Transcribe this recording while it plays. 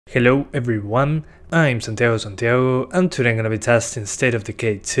Hello everyone, I'm Santiago, and today I'm gonna be testing State of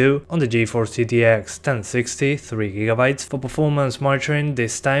Decay 2 on the G44560 1060 3GB. For performance monitoring,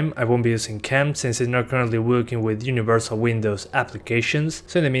 this time I won't be using cam since it's not currently working with Universal Windows applications,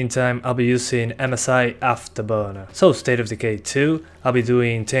 so in the meantime I'll be using MSI Afterburner. So State of Decay 2, I'll be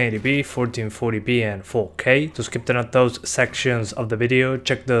doing 1080p, 1440p and 4K. To skip those sections of the video,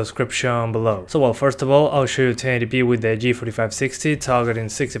 check the description below. So well, first of all, I'll show you 1080p with the G4560 targeting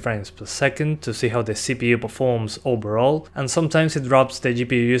 60 frames per second to see how the CPU performs overall, and sometimes it drops the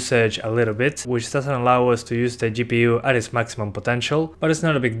GPU usage a little bit, which doesn't allow us to use the GPU at its maximum potential, but it's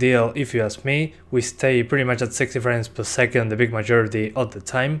not a big deal if you ask me. We stay pretty much at 60 frames per second the big majority of the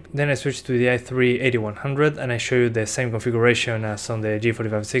time. Then I switch to the i3-8100 and I show you the same configuration as on the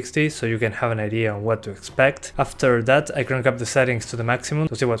G4560 so you can have an idea on what to expect. After that I crank up the settings to the maximum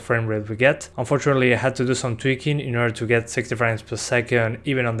to see what frame rate we get. Unfortunately I had to do some tweaking in order to get 60 frames per second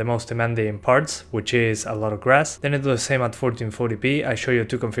even on the most demanding parts, which is a lot of grass. Then I do the same at 1440p. I show you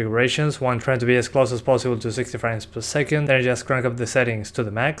two configurations, one trying to be as close as possible to 60 frames per second, then I just crank up the settings to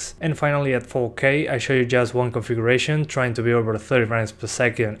the max. And finally at 4K I show you just one configuration, trying to be over 30 frames per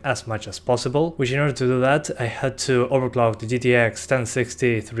second as much as possible, which in order to do that I had to overclock the GTX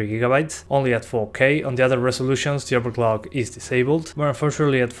 1060 3GB only at 4K. On the other resolutions the overclock is disabled, but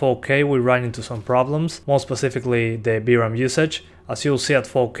unfortunately at 4K we run into some problems, more specifically the VRAM usage. As you'll see at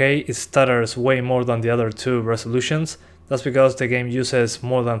 4K it stutters way more than the other two resolutions. That's because the game uses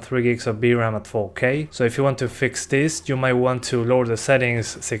more than 3 gigs of VRAM at 4K, so if you want to fix this, you might want to lower the settings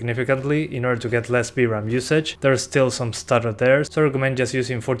significantly in order to get less VRAM usage. There's still some stutter there, so I recommend just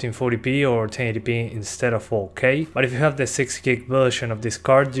using 1440p or 1080p instead of 4K. But if you have the 6 gig version of this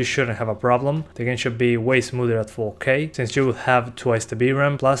card, you shouldn't have a problem. The game should be way smoother at 4K, since you will have twice the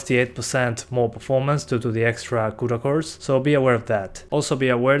VRAM plus the 8% more performance due to the extra CUDA cores, so be aware of that. Also be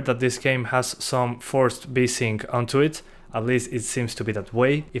aware that this game has some forced Vsync onto it. At least it seems to be that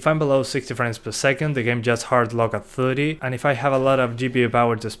way. If I'm below 60 frames per second, the game just hard lock at 30, and if I have a lot of GPU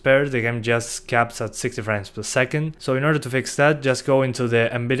power to spare, the game just caps at 60 frames per second. So in order to fix that, just go into the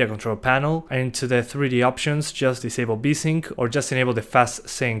NVidia Control Panel, and into the 3D options, just disable Vsync or just enable the fast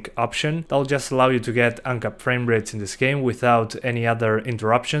sync option. That'll just allow you to get uncapped frame rates in this game without any other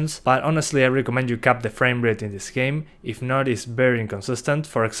interruptions. But honestly, I recommend you cap the frame rate in this game. If not, it's very inconsistent.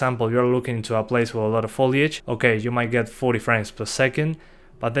 For example, you're looking into a place with a lot of foliage, okay, you might get 40 frames per second,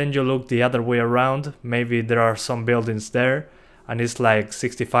 but then you look the other way around, maybe there are some buildings there and it's like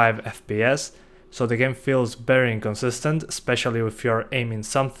 65 FPS, so the game feels very inconsistent, especially if you're aiming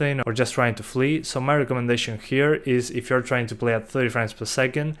something or just trying to flee. So my recommendation here is, if you're trying to play at 30 frames per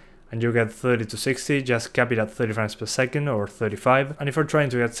second and you get 30 to 60, just cap it at 30 frames per second or 35, and if you're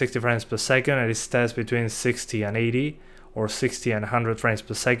trying to get 60 frames per second and it stays between 60 and 80 or 60 and 100 frames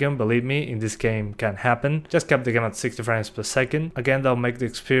per second, believe me, in this game can happen. Just cap the game at 60 frames per second. Again, that'll make the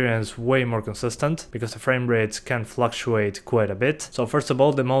experience way more consistent because the frame rates can fluctuate quite a bit. So first of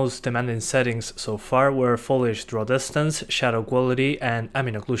all, the most demanding settings so far were foliage draw distance, shadow quality and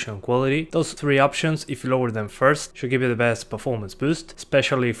ambient occlusion quality. Those three options, if you lower them first, should give you the best performance boost,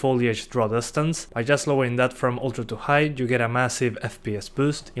 especially foliage draw distance. By just lowering that from ultra to high, you get a massive FPS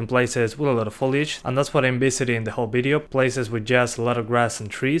boost in places with a lot of foliage, and that's what I'm visiting the whole video. Places with just a lot of grass and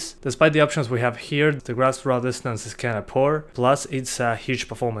trees. Despite the options we have here, the grass draw distance is kinda poor, plus it's a huge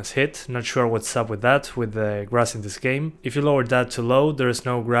performance hit. Not sure what's up with that, with the grass in this game. If you lower that to low, there is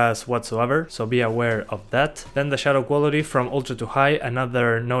no grass whatsoever, so be aware of that. Then the shadow quality from ultra to high,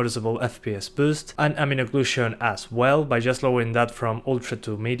 another noticeable FPS boost, and ambient occlusion as well. By just lowering that from ultra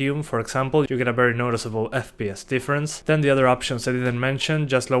to medium, for example, you get a very noticeable FPS difference. Then the other options I didn't mention,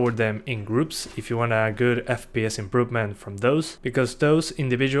 just lower them in groups if you want a good FPS improvement from those, because those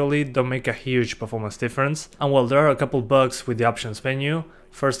individually don't make a huge performance difference. And well, there are a couple bugs with the options menu.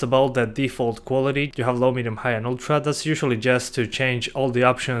 First of all, the default quality, you have low, medium, high and ultra. That's usually just to change all the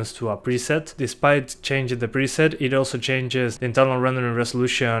options to a preset. Despite changing the preset, it also changes the internal rendering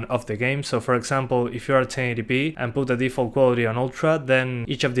resolution of the game. So for example, if you are 1080p and put the default quality on ultra, then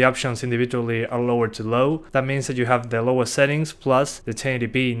each of the options individually are lowered to low. That means that you have the lowest settings plus the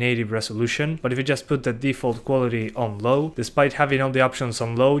 1080p native resolution. But if you just put the default quality on low, despite having all the options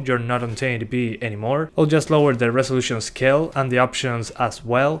on low, you're not on 1080p anymore. I'll just lower the resolution scale and the options as as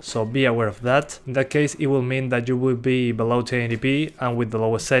well, so be aware of that. In that case, it will mean that you will be below 1080p and with the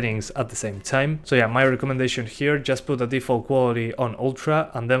lowest settings at the same time. So yeah, my recommendation here, just put the default quality on ultra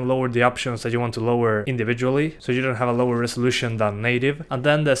and then lower the options that you want to lower individually, so you don't have a lower resolution than native. And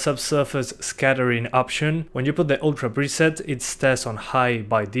then the subsurface scattering option, when you put the ultra preset, it stays on high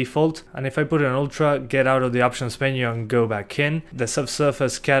by default, and if I put it on ultra, get out of the options menu and go back in, the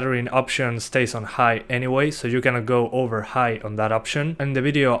subsurface scattering option stays on high anyway, so you cannot go over high on that option. And in the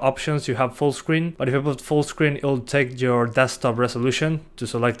video options you have full screen, but if you put full screen, it will take your desktop resolution to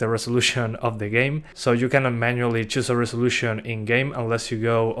select the resolution of the game, so you cannot manually choose a resolution in game unless you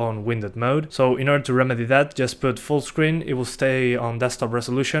go on windowed mode. So in order to remedy that, just put full screen, it will stay on desktop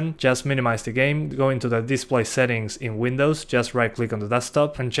resolution. Just minimize the game, go into the display settings in Windows, just right click on the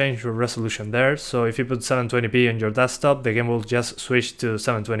desktop and change your resolution there. So if you put 720p on your desktop, the game will just switch to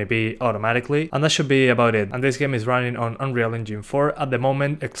 720p automatically, and that should be about it. And this game is running on Unreal Engine 4 at the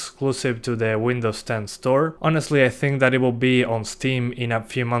moment, exclusive to the Windows 10 store. Honestly, I think that it will be on Steam in a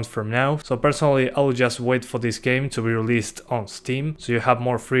few months from now, so personally I'll just wait for this game to be released on Steam, so you have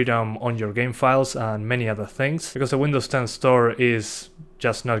more freedom on your game files and many other things, because the Windows 10 store is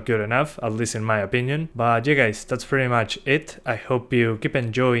just not good enough, at least in my opinion. But yeah guys, that's pretty much it. I hope you keep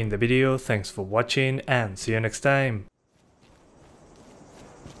enjoying the video, thanks for watching and see you next time.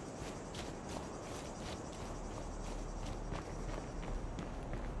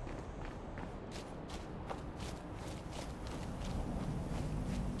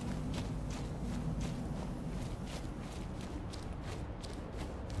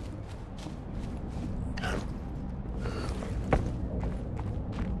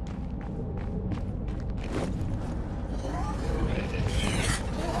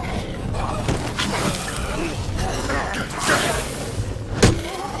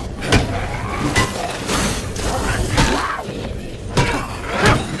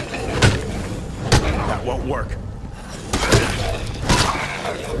 Work.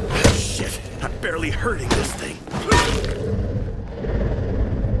 Shit, I'm barely hurting this thing.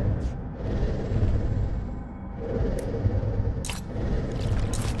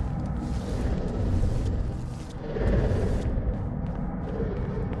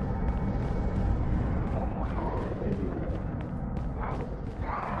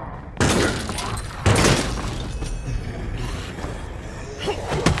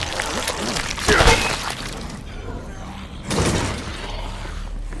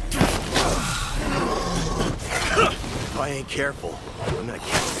 If I ain't careful, I'm gonna catch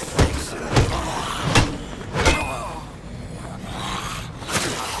this thing soon.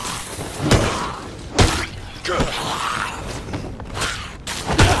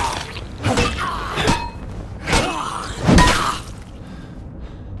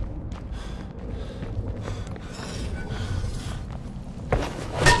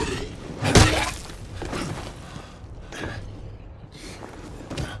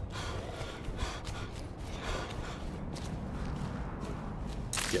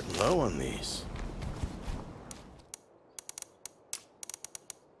 Getting low on these.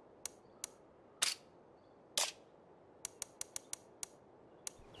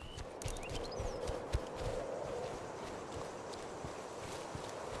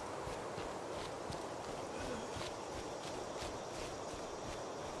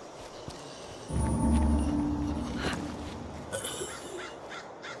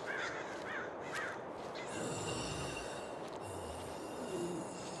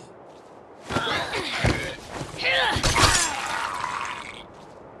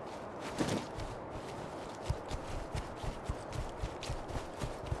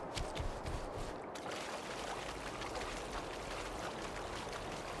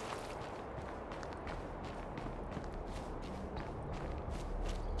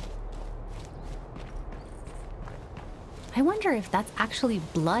 I wonder if that's actually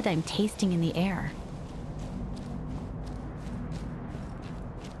blood I'm tasting in the air.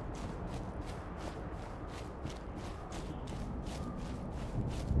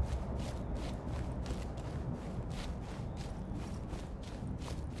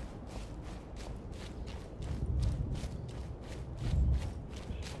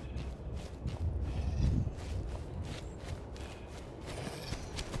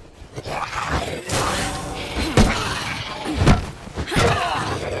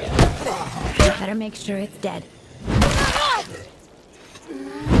 Better make sure it's dead.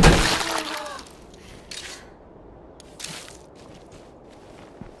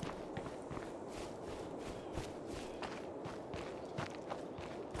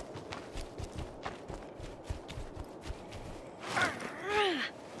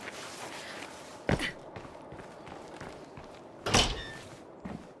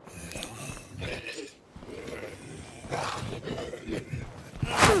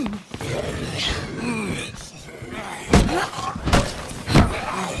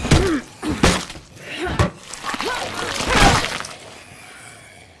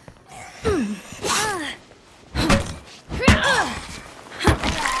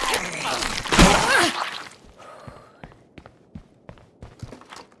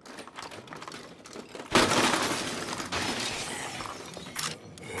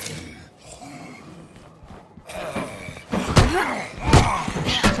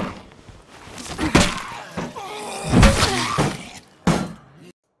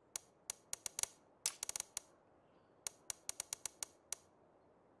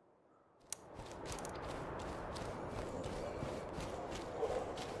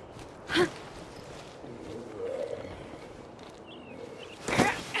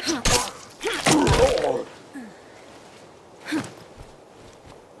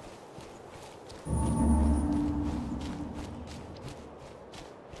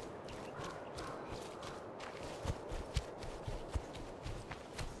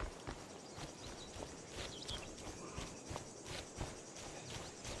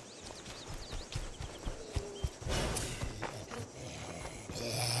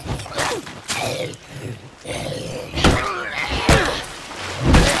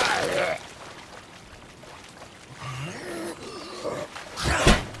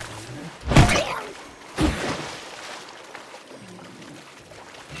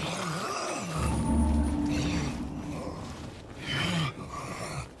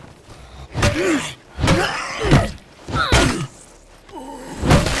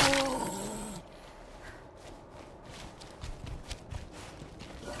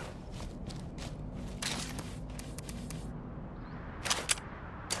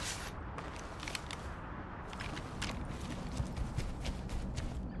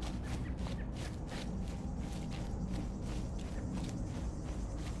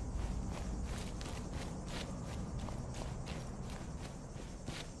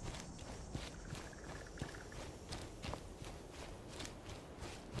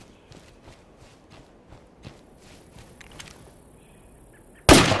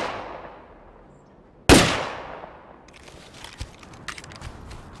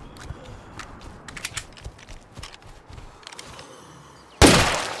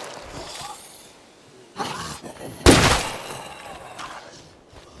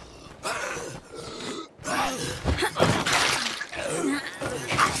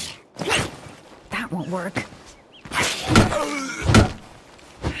 Work.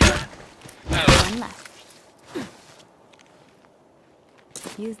 One left.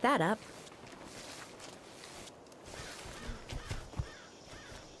 Use that up.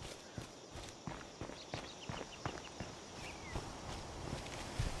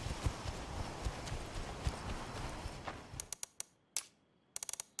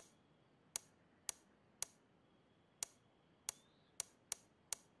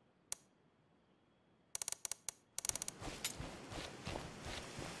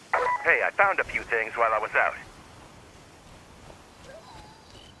 Hey, I found a few things while I was out.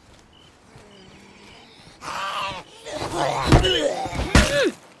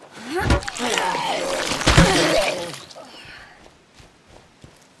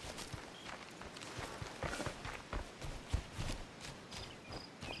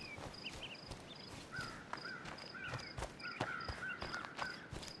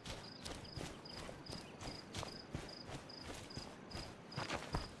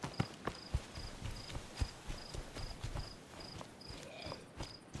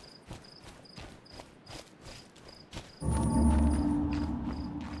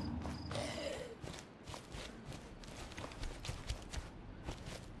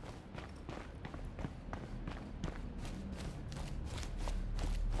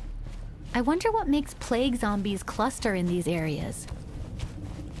 I wonder what makes plague zombies cluster in these areas.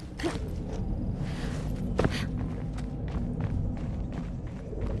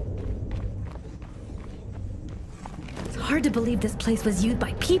 It's hard to believe this place was used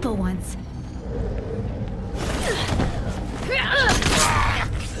by people once.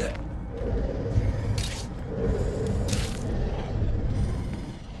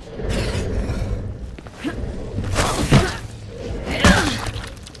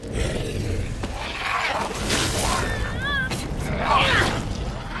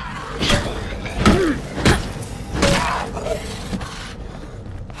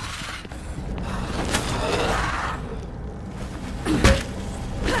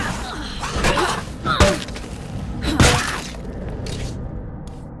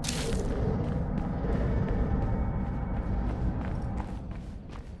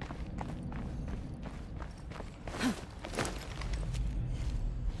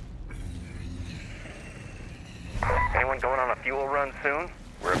 Anyone going on a fuel run soon?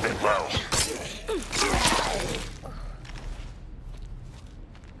 We're a bit low.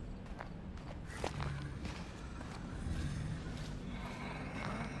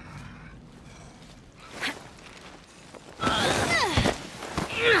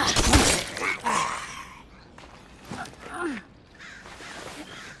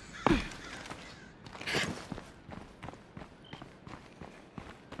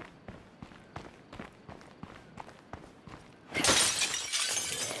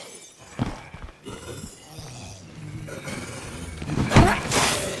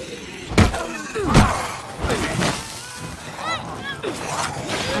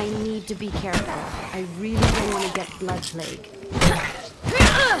 To be careful. I really don't want to get blood plague.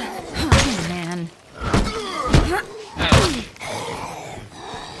 Oh, man.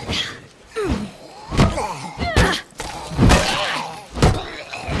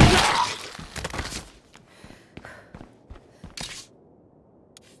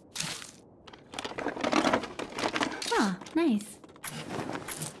 Huh, nice.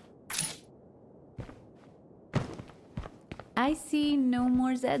 I see no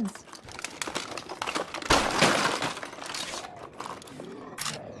more Zeds.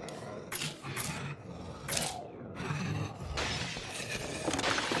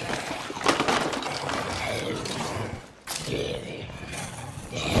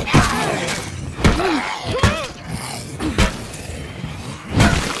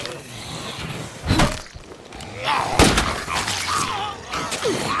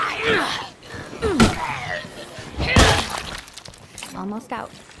 almost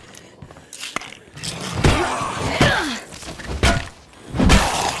out.